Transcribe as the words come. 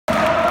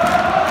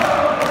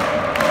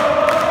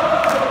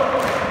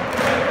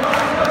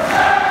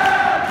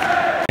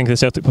think of the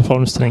Celtic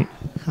performance tonight?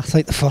 I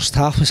think the first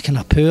half was kind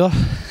of poor,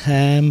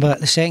 but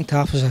the second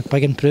half was a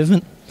big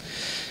improvement,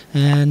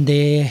 and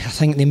I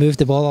think they moved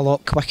the ball a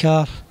lot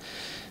quicker,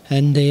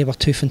 and they were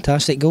two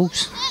fantastic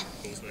goals.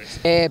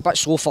 Bit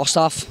slow first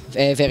half,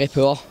 very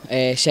poor.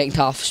 Second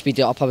half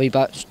speeded it up a wee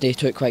bit, they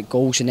took quick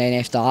goals, and then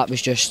after that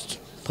was just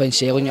plain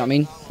sailing, you know what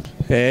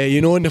I mean?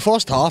 You know, in the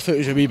first half it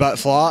was a wee bit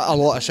flat, a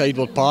lot of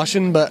sideward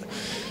passing, but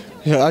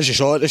as you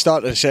saw at the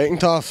start of the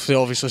second half, they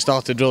obviously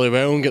started really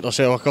well and got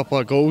themselves a couple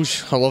of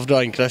goals. I loved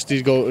Ryan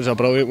Christie's goal, it was a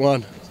brilliant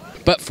one.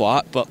 Bit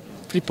flat, but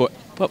 3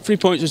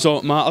 points is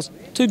all that matters.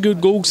 Two good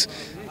goals.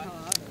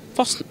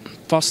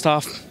 First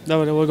half,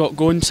 never really got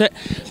going.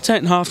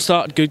 Second half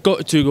started good, got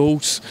to 2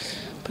 goals.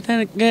 But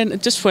then again,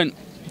 it just went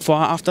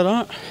flat after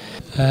that.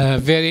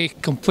 Very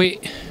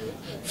complete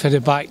for the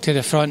back to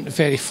the front,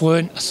 very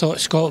fluent. I thought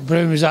Scott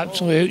Brown was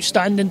absolutely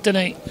outstanding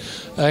tonight.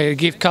 I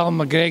gave Callum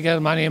McGregor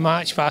man of the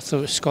match, but I thought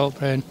it was Scott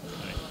Brown.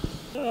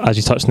 As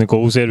you touched on the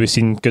goals there, we've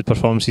seen good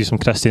performances from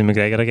Christie and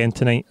McGregor again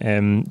tonight.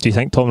 Do you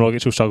think Tom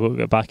Rogic will struggle to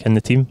get back in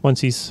the team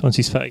once he's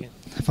fit again?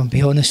 If I'm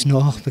being honest,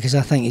 no, because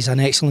I think he's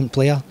an excellent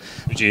player.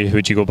 Would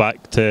you go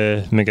back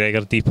to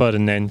McGregor deeper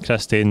and then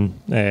Christie and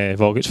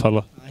Rogic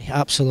further?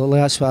 Absolutely,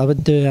 that's what I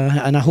would do,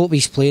 and I hope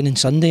he's playing on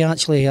Sunday.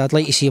 Actually, I'd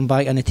like to see him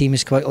back in the team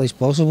as quickly as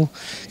possible,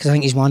 because I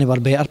think he's one of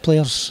our better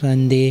players,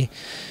 and we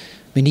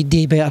need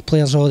the better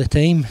players all the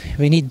time.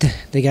 We need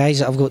the guys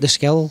that have got the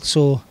skill,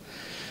 so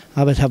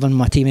I would have him in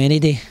my team any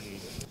day.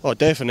 Oh,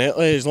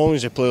 definitely, as long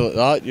as they play like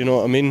that, you know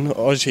what I mean.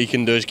 All he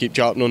can do is keep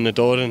chapping on the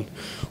door and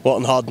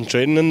working hard and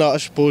training and that, I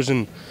suppose,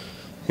 and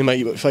he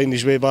might find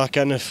his way back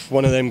in. If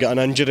one of them get an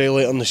injury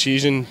later in the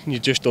season, you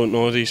just don't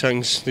know, these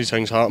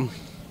things happen.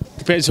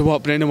 Depends on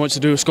what Brendan wants to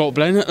do with Scott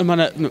Brown at the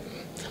minute.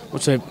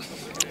 What's the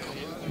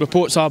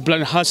reports are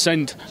Brendan has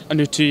signed a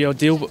new 2-year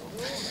deal, but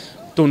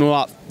don't know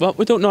that. Well,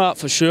 we don't know that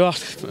for sure.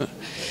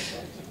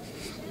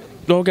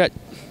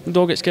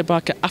 Rogic's get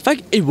back. I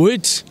think he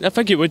would. I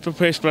think he would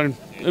replace Brown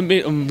and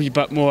make him a wee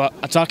bit more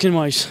attacking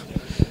wise.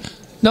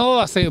 No,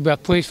 I think it'll be a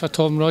place for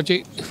Tom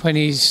Rogic when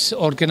he's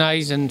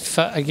organised and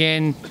fit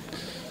again.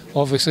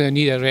 Obviously, I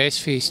need a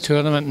rest for his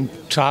tournament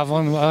and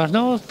travelling and whatever.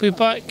 No, I'll be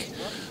back.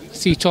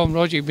 See Tom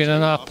Rogic being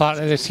another part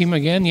of the team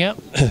again, yeah.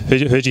 Who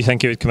do you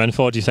think he would come in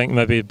for? Do you think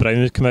maybe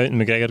Brown would come out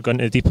and McGregor go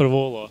into a deeper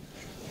role? Or?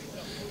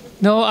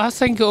 No, I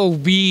think it'll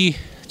be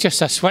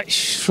just a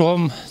switch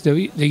from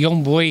the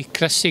young boy,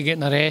 Christie,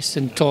 getting a rest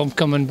and Tom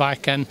coming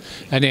back in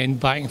and then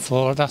back and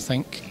forward, I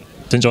think.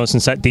 St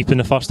Johnstone sat deep in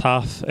the first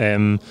half.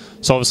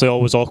 It's obviously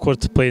always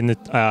awkward to play in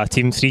the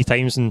team 3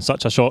 times in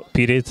such a short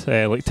period,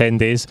 like 10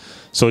 days.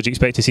 So do you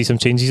expect to see some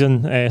changes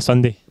on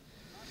Sunday?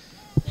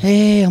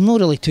 I'm not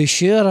really too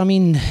sure. I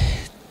mean,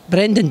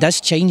 Brendan does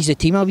change the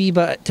team a wee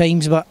bit at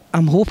times, but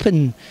I'm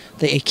hoping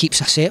that he keeps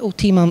a settled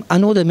team. I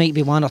know there might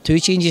be 1 or 2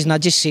 changes, and I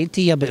just said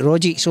to you about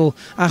Rogic, so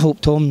I hope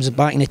Tom's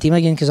back in the team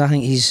again, because I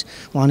think he's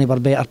one of our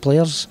better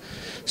players.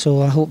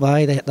 So I hope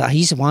that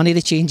he's one of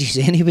the changes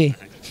anyway.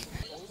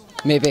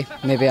 Maybe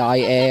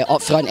I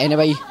up front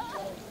anyway,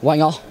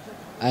 winger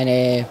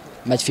and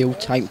midfield.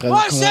 I think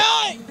Brown.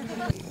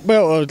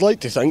 Well, I would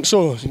like to think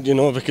so, you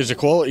know, because the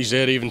quality's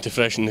there even to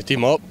freshen the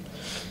team up.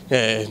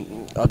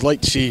 I'd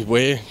like to see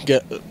Way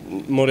get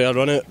more of a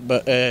run it,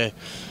 but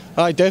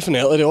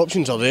definitely the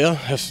options are there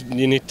if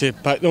you need to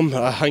pick them.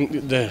 I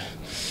think the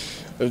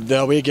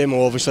away game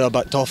will obviously a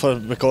bit tougher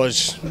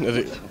because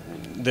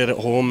they're at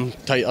home,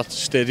 tighter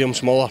stadium,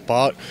 smaller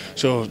park,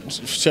 so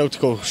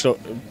Celtic will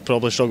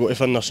probably struggle to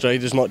find their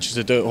stride as much as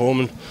they do at home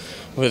and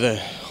with the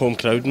home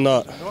crowd and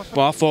that.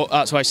 Well, I thought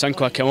that's why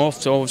Sinclair came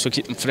off, to obviously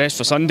keep them fresh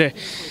for Sunday,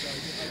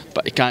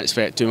 but you can't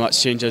expect too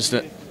much changes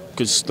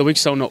because the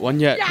league's still not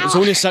won yet. It's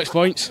only 6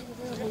 points.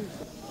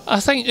 I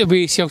think the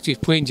way Celtic's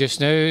playing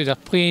just now, they're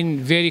playing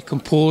very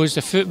composed,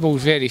 the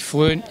football's very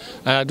fluent,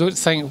 and I don't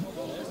think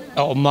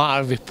it'll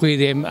matter if we play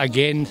them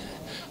again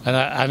in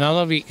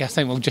another week. I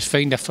think we'll just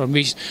find a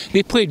formation.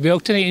 They played well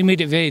tonight and made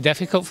it very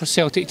difficult for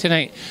Celtic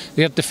tonight.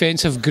 Their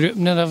defensive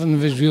grouping and everything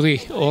was really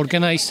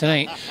organised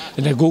tonight,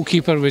 and the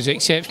goalkeeper was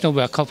exceptional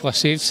with a couple of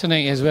saves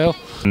tonight as well.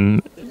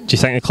 Do you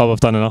think the club have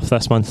done enough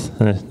this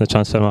month in the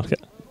transfer market?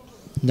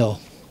 No,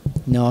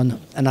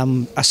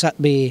 and I sit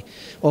with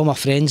all my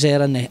friends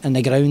there in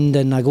the ground,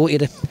 and I go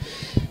to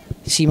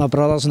see my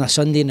brothers on a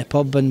Sunday in the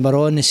pub, and we're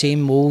all in the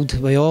same mould.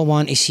 We all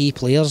want to see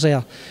players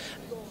there.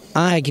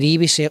 I agree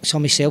with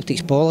some of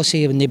Celtic's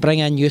policy. When they bring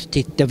in youth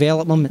to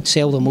develop them and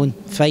sell them on,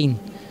 fine,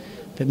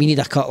 but we need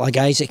a couple of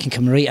guys that can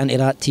come right into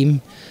that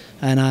team.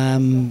 And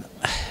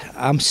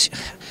I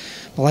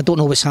don't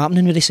know what's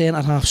happening with the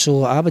centre half,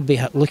 so I would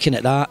be looking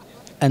at that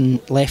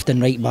and left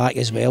and right back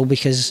as well,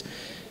 because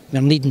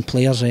we're needing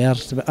players there.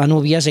 I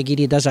know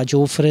Yazagiri does a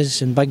job for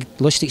us, and Big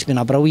Lustig's been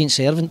a brilliant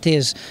servant to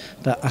us,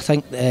 but I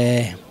think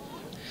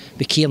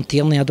with Kieran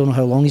Tierney, I don't know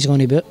how long he's going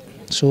to be out.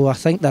 So I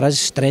think there is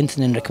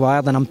strengthening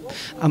required, and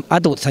I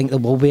don't think there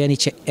will be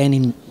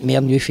any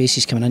more new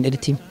faces coming into the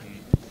team.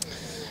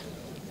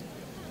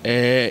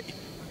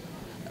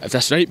 If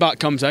this right back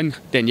comes in,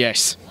 then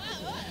yes.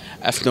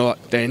 If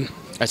not, then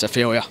it's a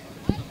failure.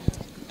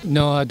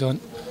 No, I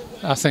don't.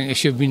 I think it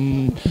should have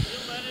been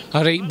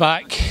a right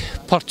back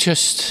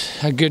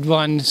purchased, a good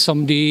one,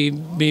 somebody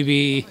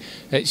maybe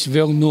it's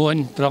well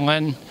known, brought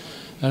in,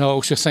 and I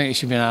also think it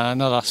should be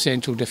another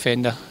central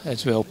defender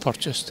as well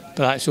purchased,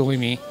 but that's only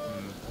me.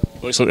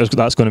 Looks like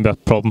that's going to be a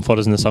problem for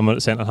us in the summer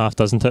at centre half,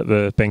 doesn't it,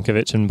 with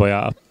Benkovic and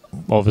Boyata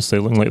obviously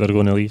looking like they're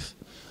going to leave?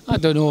 I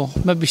don't know,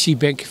 maybe see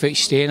Benkovic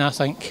staying, I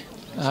think.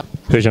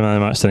 Who's your man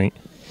of the match tonight?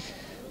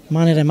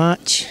 Man of the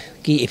match,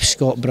 Gaty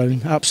Scott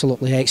Brown,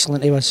 absolutely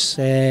excellent he was.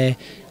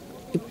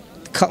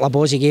 Couple of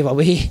balls he gave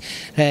away,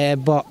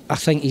 but I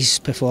think his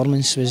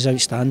performance was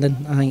outstanding.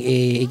 I think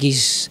he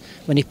gives,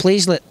 when he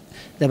plays like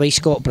the way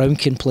Scott Brown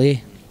can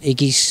play, he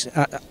gives,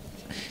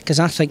 because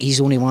I think he's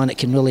the only one that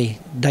can really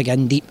dig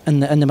in deep in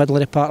the middle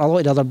of the park. A lot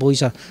of the other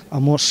boys are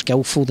more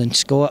skillful than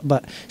Scott,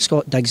 but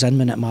Scott digs in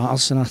when it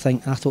matters, and I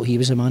thought he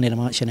was the man of the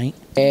match tonight.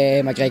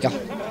 McGregor,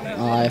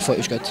 I thought he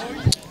was good.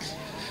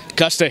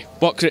 Christie,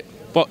 worked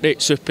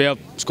it superb,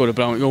 scored a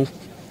brilliant goal.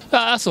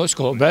 I thought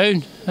Scott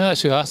Brown,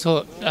 that's who I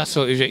thought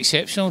he was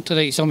exceptional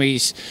tonight. Some of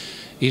his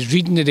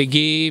reading of the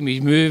game, his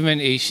movement,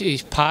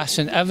 his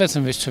passing,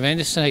 everything was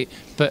tremendous tonight.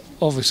 But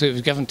obviously it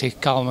was given to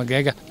Callum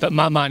McGregor. But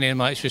my man in the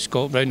match was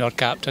Scott Brown, our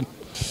captain.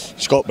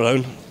 Scott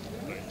Brown,